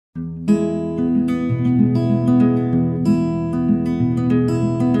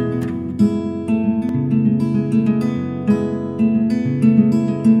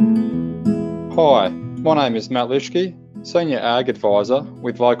My name is Matt Lishke, Senior Ag Advisor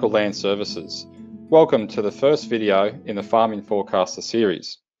with Local Land Services. Welcome to the first video in the Farming Forecaster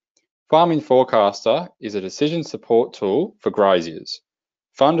series. Farming Forecaster is a decision support tool for graziers.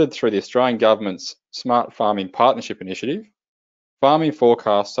 Funded through the Australian Government's Smart Farming Partnership Initiative, Farming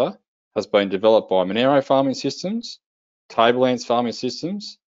Forecaster has been developed by Monero Farming Systems, Tablelands Farming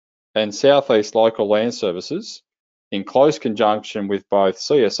Systems, and Southeast Local Land Services in close conjunction with both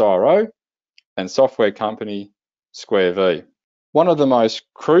CSIRO and software company Square V. One of the most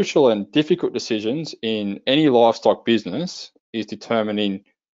crucial and difficult decisions in any livestock business is determining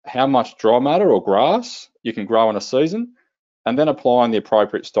how much dry matter or grass you can grow in a season and then applying the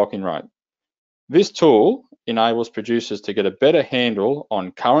appropriate stocking rate. This tool enables producers to get a better handle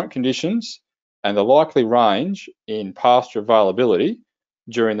on current conditions and the likely range in pasture availability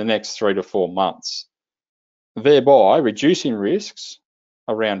during the next 3 to 4 months, thereby reducing risks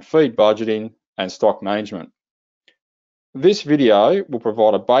around feed budgeting and stock management. This video will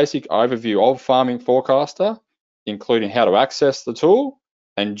provide a basic overview of Farming Forecaster, including how to access the tool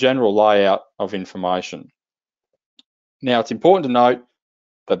and general layout of information. Now, it's important to note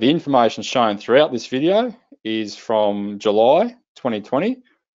that the information shown throughout this video is from July 2020,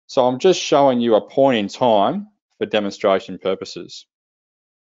 so I'm just showing you a point in time for demonstration purposes.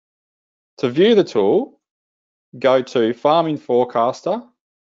 To view the tool, go to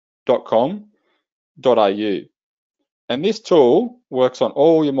farmingforecaster.com.au, and this tool works on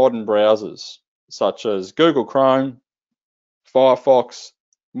all your modern browsers such as Google Chrome, Firefox,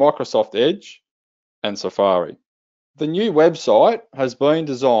 Microsoft Edge, and Safari. The new website has been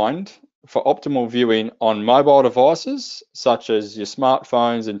designed for optimal viewing on mobile devices such as your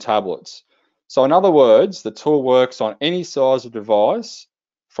smartphones and tablets. So in other words, the tool works on any size of device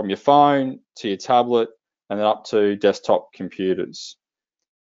from your phone to your tablet and then up to desktop computers.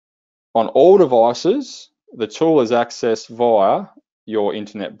 On all devices, the tool is accessed via your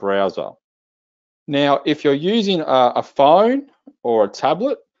internet browser. Now, if you're using a phone or a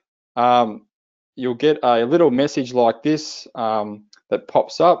tablet, you'll get a little message like this that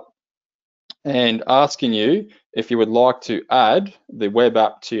pops up and asking you if you would like to add the web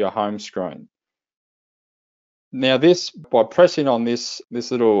app to your home screen. Now, by pressing on this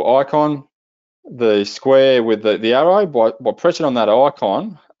little icon, the square with the arrow, by pressing on that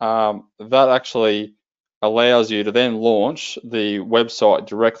icon, that actually allows you to then launch the website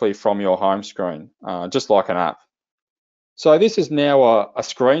directly from your home screen, just like an app. So this is now a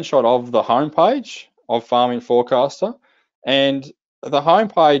screenshot of the homepage of Farming Forecaster, and the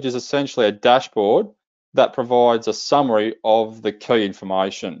homepage is essentially a dashboard that provides a summary of the key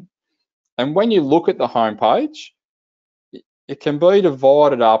information. And when you look at the homepage, it can be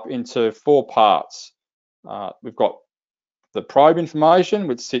divided up into 4 parts. We've got the probe information,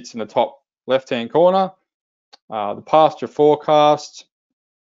 which sits in the top left-hand corner, the pasture forecast,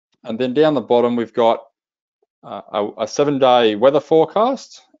 and then down the bottom we've got a 7-day weather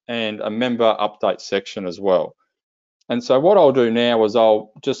forecast and a member update section as well. And so what I'll do now is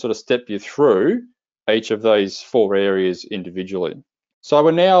I'll just sort of step you through each of these 4 areas individually. So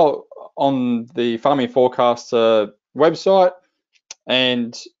we're now on the Farming Forecaster website,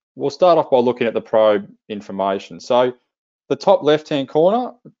 and we'll start off by looking at the probe information. So the top left-hand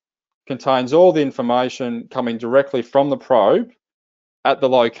corner contains all the information coming directly from the probe at the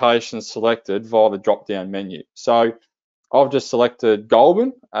location selected via the drop-down menu. So I've just selected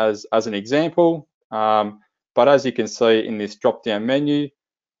Goulburn as an example, but as you can see in this drop-down menu,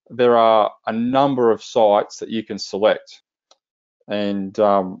 there are a number of sites that you can select. And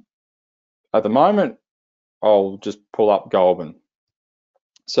at the moment, I'll just pull up Goulburn.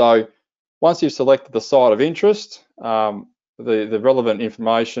 So once you've selected the site of interest, the relevant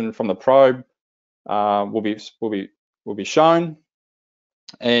information from the probe will be shown,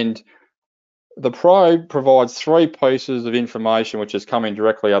 and the probe provides 3 pieces of information which is coming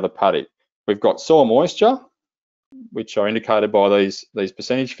directly out of the paddock. We've got soil moisture, which are indicated by these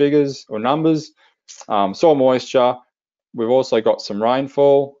percentage figures or numbers. Soil moisture. We've also got some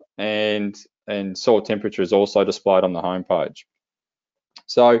rainfall, and soil temperature is also displayed on the homepage.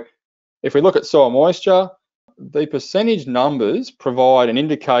 So if we look at soil moisture, the percentage numbers provide an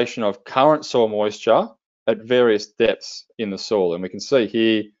indication of current soil moisture at various depths in the soil. And we can see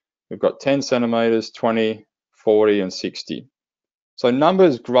here, we've got 10 centimetres, 20, 40 and 60. So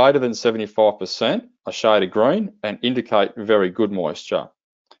numbers greater than 75% are shaded green and indicate very good moisture.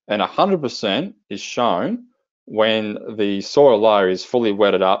 And 100% is shown when the soil layer is fully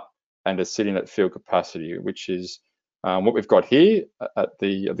wetted up and is sitting at field capacity, which is what we've got here at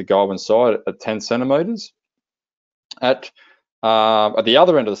the Goulburn site at 10 centimetres. At the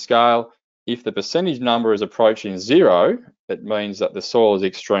other end of the scale if the percentage number is approaching 0, it means that the soil is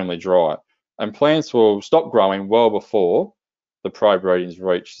extremely dry, and plants will stop growing well before the probe readings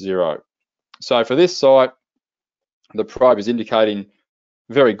reach 0. So for this site, the probe is indicating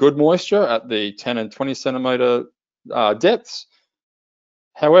very good moisture at the 10 and 20 centimetre depths.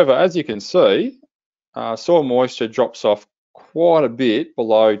 However, as you can see, soil moisture drops off quite a bit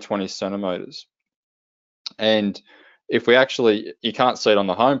below 20 centimetres. And if we actually, you can't see it on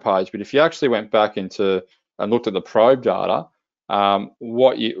the homepage, but if you actually went back into and looked at the probe data,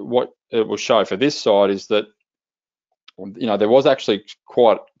 what it will show for this site is that, you know, there was actually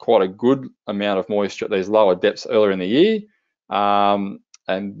quite a good amount of moisture at these lower depths earlier in the year,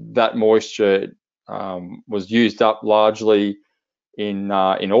 and that moisture was used up largely in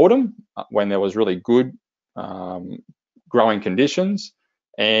autumn when there was really good growing conditions,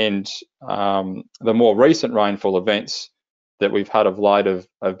 and the more recent rainfall events that we've had of late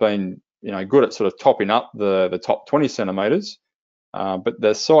have been, you know, good at sort of topping up the top 20 centimetres, but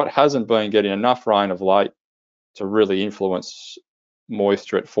the site hasn't been getting enough rain of late to really influence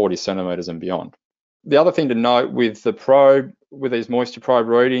moisture at 40 centimetres and beyond. The other thing to note with the probe, with these moisture probe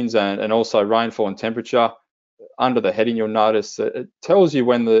readings and also rainfall and temperature, under the heading you'll notice that it tells you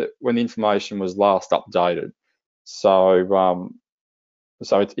when the information was last updated. So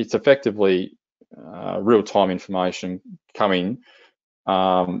it's effectively real-time information coming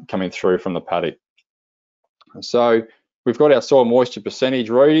through from the paddock. So we've got our soil moisture percentage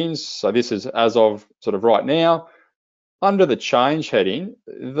readings. So this is as of sort of right now. Under the change heading,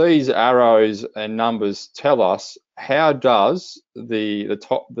 these arrows and numbers tell us how does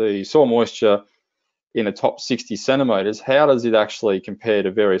the soil moisture in the top 60 centimetres, how does it actually compare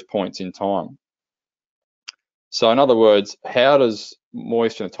to various points in time? So in other words, how does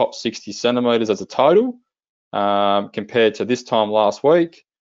moisture in the top 60 centimetres as a total compared to this time last week,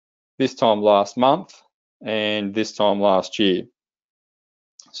 this time last month, and this time last year?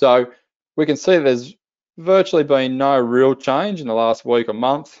 So we can see there's virtually been no real change in the last week or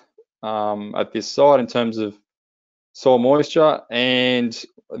month at this site in terms of soil moisture, and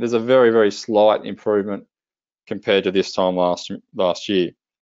there's a very, very slight improvement compared to this time last year.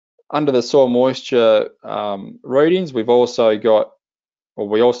 Under the soil moisture readings, we also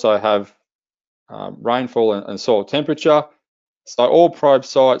have rainfall and soil temperature. So all probe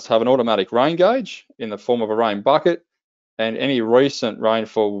sites have an automatic rain gauge in the form of a rain bucket, and any recent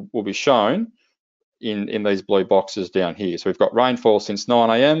rainfall will be shown in these blue boxes down here. So we've got rainfall since 9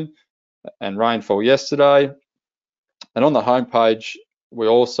 AM and rainfall yesterday. And on the homepage, we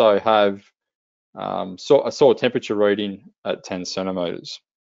also have a soil temperature reading at 10 centimetres.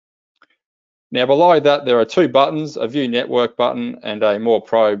 Now below that, there are two buttons, a view network button and a more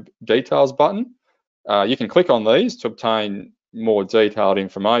probe details button. You can click on these to obtain more detailed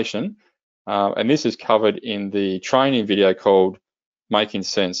information. And this is covered in the training video called Making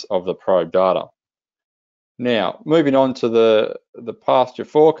Sense of the Probe Data. Now, moving on to the pasture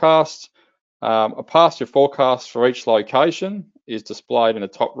forecast. A pasture forecast for each location is displayed in the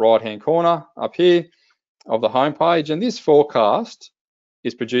top right-hand corner up here of the homepage, and this forecast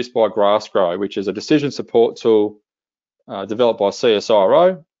is produced by GrassGrow, which is a decision support tool developed by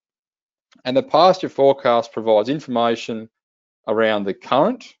CSIRO. And the pasture forecast provides information around the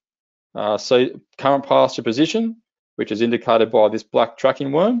current pasture position, which is indicated by this black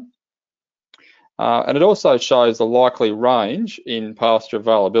tracking worm. And it also shows the likely range in pasture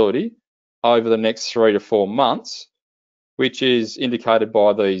availability over the next 3 to 4 months, which is indicated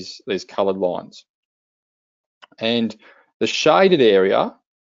by these coloured lines. And the shaded area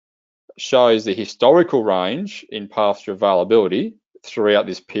shows the historical range in pasture availability throughout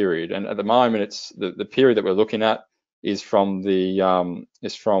this period. And at the moment, it's the period that we're looking at is from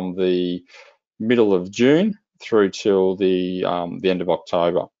the middle of June through till the end of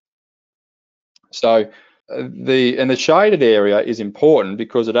October. So the shaded area is important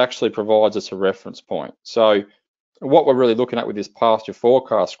because it actually provides us a reference point. So what we're really looking at with this pasture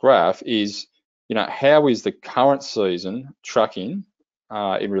forecast graph is, you know, how is the current season tracking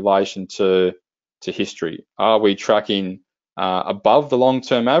in relation to history? Are we tracking above the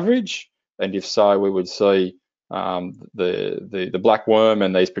long-term average? And if so, we would see the black worm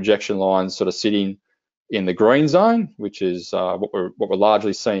and these projection lines sort of sitting in the green zone, which is what we're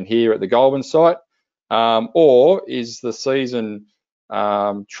largely seeing here at the Goulburn site. Or is the season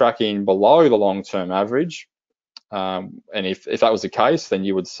tracking below the long-term average? And if that was the case, then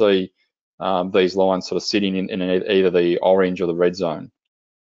you would see these lines sort of sitting in either the orange or the red zone.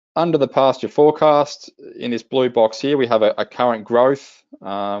 Under the pasture forecast, in this blue box here, we have a current growth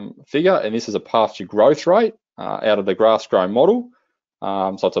figure, and this is a pasture growth rate out of the GrassGrow model.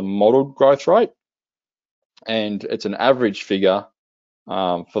 So it's a modeled growth rate, and it's an average figure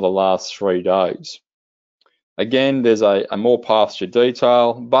for the last 3 days. Again, there's a more pasture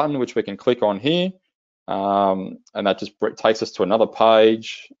detail button which we can click on here, and that just takes us to another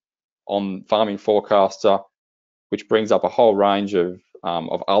page on Farming Forecaster, which brings up a whole range of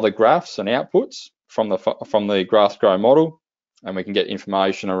other graphs and outputs from the grass grow model, and we can get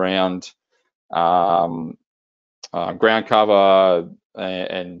information around ground cover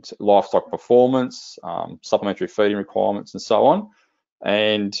and livestock performance, supplementary feeding requirements, and so on.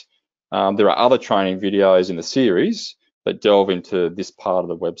 And there are other training videos in the series that delve into this part of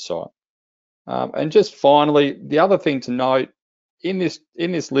the website. And just finally, the other thing to note in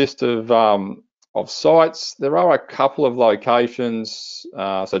this list of sites, there are a couple of locations.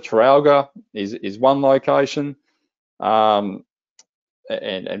 So Traralga is one location, and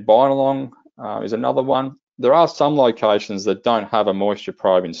Bynalong is another one. There are some locations that don't have a moisture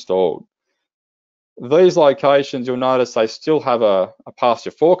probe installed. These locations, you'll notice they still have a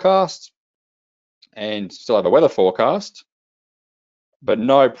pasture forecast and still have a weather forecast, but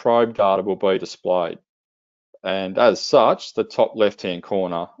no probe data will be displayed. And as such, the top left-hand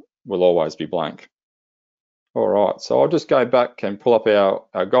corner will always be blank. All right, so I'll just go back and pull up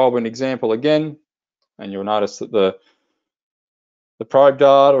our Goulburn example again, and you'll notice that the probe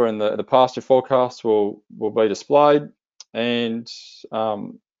data and the pasture forecast will be displayed. And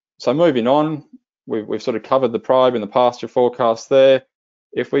so moving on, we've sort of covered the probe and the pasture forecast there.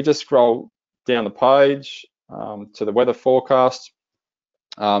 If we just scroll down the page to the weather forecast,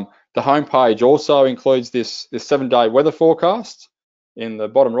 the home page also includes this 7-day weather forecast in the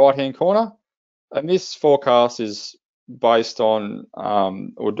bottom right-hand corner, and this forecast is based on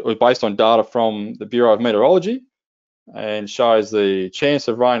data from the Bureau of Meteorology, and shows the chance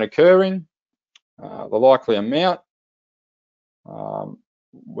of rain occurring, the likely amount.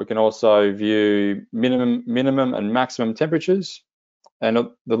 We can also view minimum and maximum temperatures, and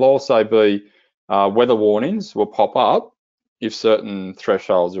there'll also be weather warnings will pop up if certain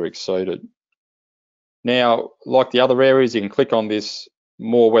thresholds are exceeded. Now, like the other areas, you can click on this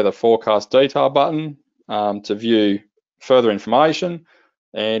More Weather Forecast Detail button to view further information.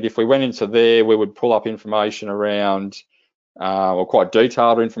 And if we went into there, we would pull up information around, or quite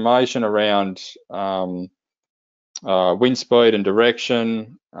detailed information around wind speed and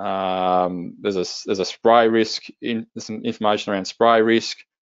direction. There's a spray risk, some information around spray risk,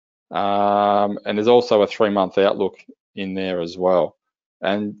 and there's also a 3-month outlook in there as well.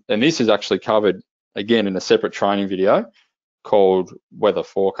 And this is actually covered again in a separate training video called Weather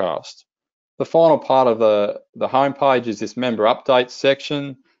Forecast. The final part of the home page is this member updates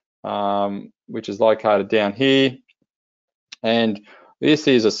section, which is located down here. And this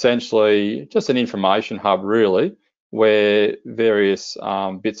is essentially just an information hub, really, where various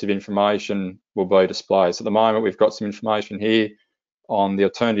bits of information will be displayed. So at the moment, we've got some information here on the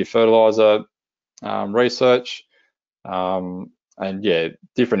alternative fertiliser research, and yeah,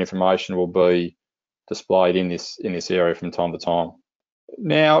 different information will be displayed in this area from time to time.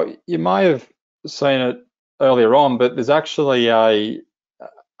 Now, you may have seen it earlier on, but there's actually a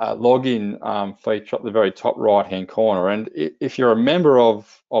login feature at the very top right-hand corner. And if you're a member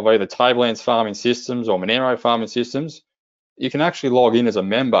of either Tablelands Farming Systems or Monero Farming Systems, you can actually log in as a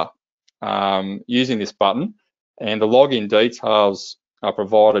member using this button, and the login details are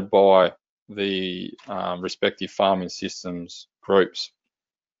provided by the respective farming systems groups.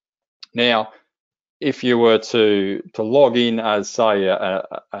 Now, if you were to log in as, say, a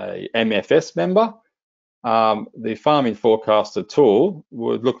MFS member, the Farming Forecaster tool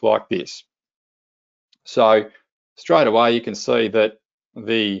would look like this. So straight away you can see that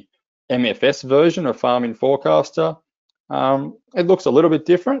the MFS version of Farming Forecaster, it looks a little bit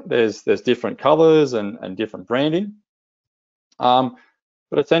different. There's different colors and different branding,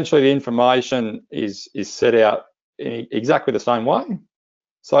 but essentially the information is set out in exactly the same way.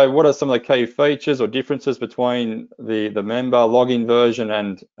 So what are some of the key features or differences between the member login version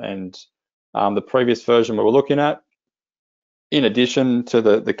and the previous version we were looking at? In addition to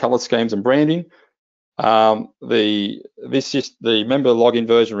the color schemes and branding, the member login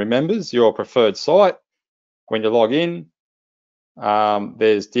version remembers your preferred site when you log in.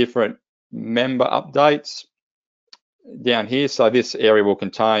 There's different member updates down here. So this area will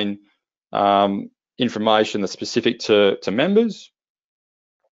contain information that's specific to members.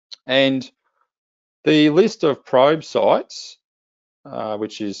 And the list of probe sites,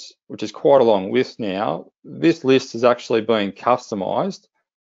 which is quite a long list now, this list is actually being customized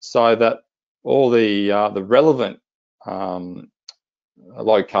so that all the relevant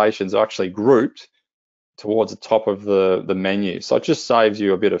locations are actually grouped towards the top of the menu. So it just saves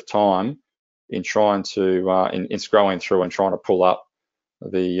you a bit of time in trying to in scrolling through and trying to pull up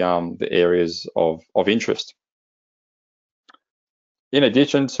the areas of interest. In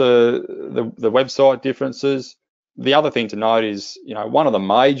addition to the website differences, the other thing to note is, one of the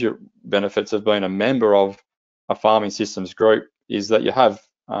major benefits of being a member of a farming systems group is that you have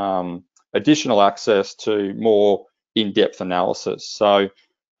additional access to more in-depth analysis. So,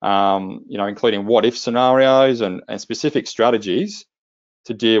 including what-if scenarios and specific strategies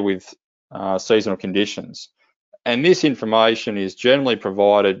to deal with seasonal conditions. And this information is generally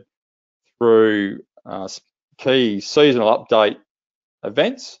provided through key seasonal update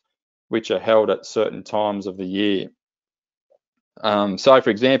events, which are held at certain times of the year. So, for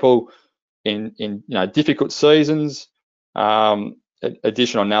example, in difficult seasons,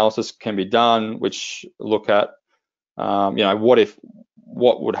 additional analysis can be done, which look at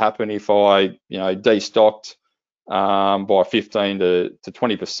what would happen if I destocked by 15 to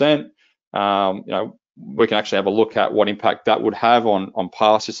 20%. We can actually have a look at what impact that would have on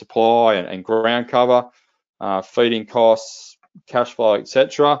pasture supply and ground cover, feeding costs, cash flow,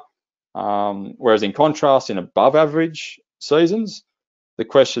 etc. Whereas in contrast, in above average seasons, the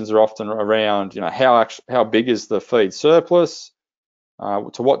questions are often around, how big is the feed surplus?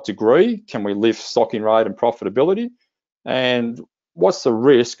 To what degree can we lift stocking rate and profitability? And what's the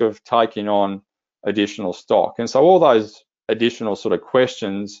risk of taking on additional stock? And so all those additional sort of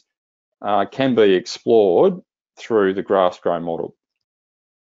questions can be explored through the grass grow model.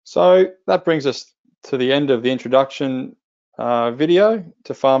 So that brings us to the end of the introduction video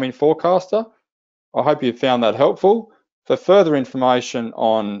to Farming Forecaster. I hope you found that helpful. For further information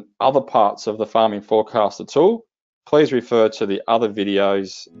on other parts of the Farming Forecaster tool, please refer to the other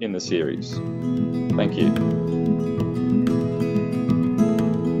videos in the series. Thank you.